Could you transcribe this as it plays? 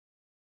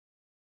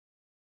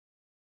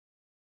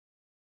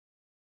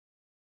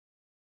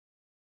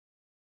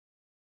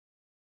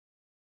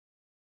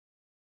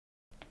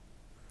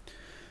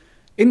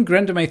In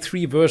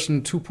grandMA3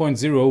 version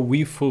 2.0,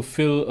 we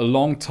fulfill a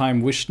long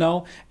time wish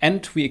now,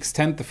 and we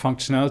extend the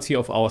functionality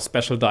of our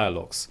special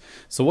dialogs.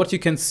 So what you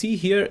can see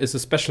here is a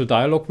special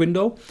dialog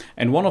window,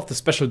 and one of the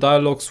special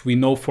dialogs we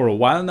know for a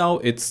while now,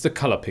 it's the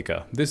color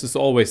picker. This is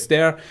always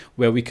there,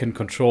 where we can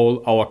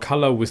control our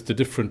color with the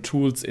different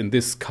tools in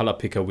this color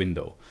picker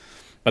window.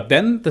 But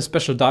then the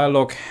special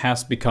dialog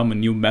has become a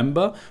new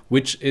member,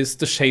 which is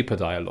the shaper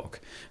dialog.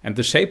 And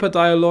the shaper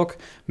dialog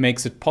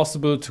makes it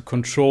possible to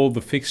control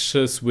the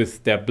fixtures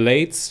with their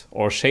blades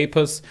or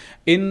shapers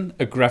in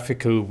a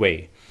graphical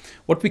way.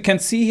 What we can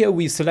see here,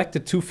 we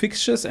selected two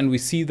fixtures and we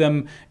see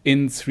them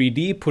in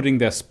 3D putting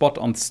their spot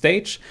on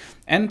stage.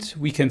 And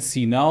we can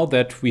see now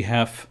that we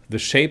have the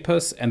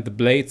shapers and the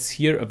blades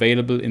here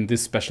available in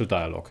this special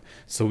dialog.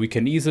 So we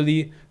can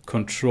easily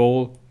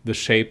control the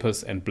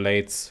shapers and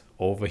blades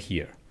over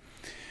here.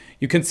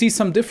 You can see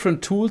some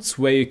different tools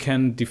where you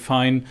can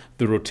define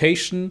the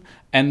rotation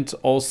and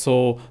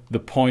also the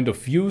point of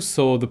view.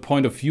 So the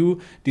point of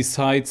view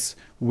decides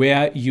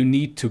where you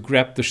need to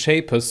grab the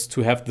shapers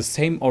to have the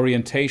same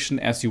orientation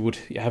as you would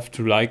have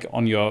to like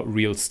on your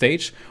real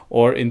stage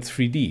or in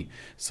 3D.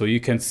 So you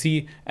can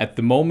see at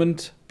the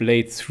moment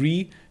blade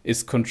 3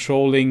 is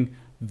controlling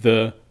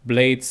the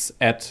blades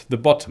at the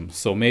bottom.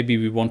 So maybe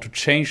we want to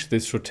change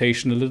this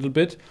rotation a little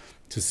bit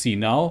to see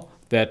now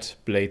that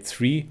blade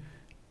 3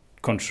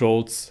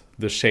 controls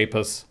the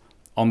shapers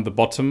on the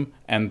bottom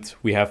and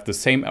we have the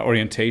same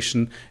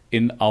orientation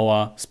in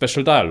our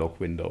special dialog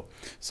window.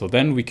 So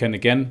then we can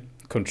again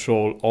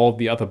control all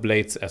the other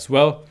blades as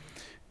well.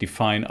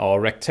 Define our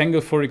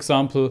rectangle, for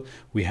example.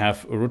 We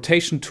have a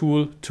rotation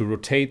tool to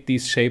rotate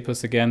these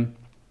shapers again.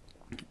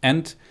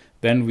 And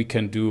then we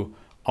can do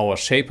our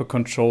shaper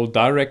control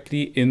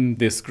directly in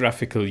this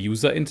graphical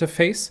user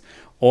interface.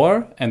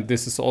 Or, and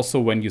this is also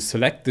when you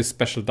select this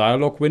special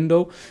dialog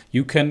window,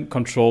 you can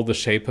control the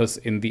shapers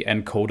in the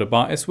encoder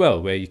bar as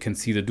well, where you can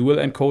see the dual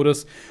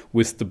encoders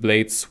with the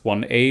blades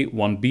 1A,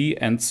 1B,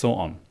 and so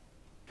on.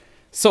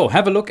 So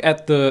have a look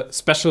at the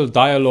special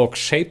dialog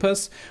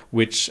shapers,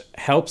 which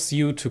helps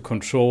you to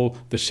control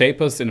the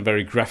shapers in a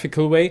very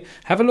graphical way.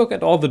 Have a look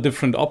at all the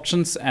different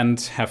options and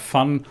have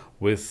fun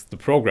with the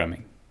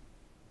programming.